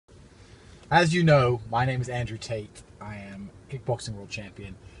As you know, my name is Andrew Tate. I am kickboxing world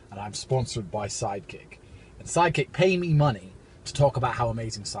champion, and I'm sponsored by Sidekick. And Sidekick pay me money to talk about how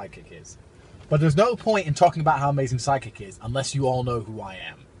amazing Sidekick is. But there's no point in talking about how amazing Sidekick is unless you all know who I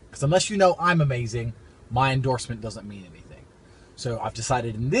am. Because unless you know I'm amazing, my endorsement doesn't mean anything. So I've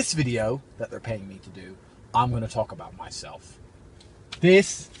decided in this video that they're paying me to do, I'm going to talk about myself.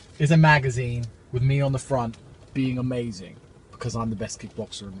 This is a magazine with me on the front being amazing because I'm the best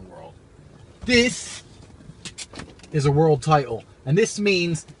kickboxer in the world. This is a world title, and this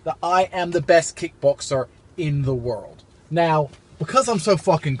means that I am the best kickboxer in the world. Now, because I'm so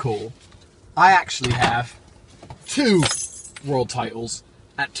fucking cool, I actually have 2 world titles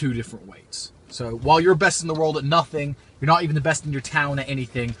at 2 different weights. So while you're best in the world at nothing, you're not even the best in your town at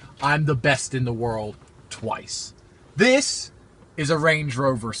anything, I'm the best in the world twice. This is a Range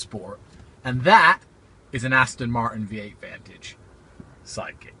Rover Sport, and that is an Aston Martin V8 Vantage.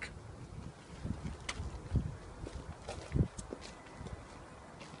 Sidekick.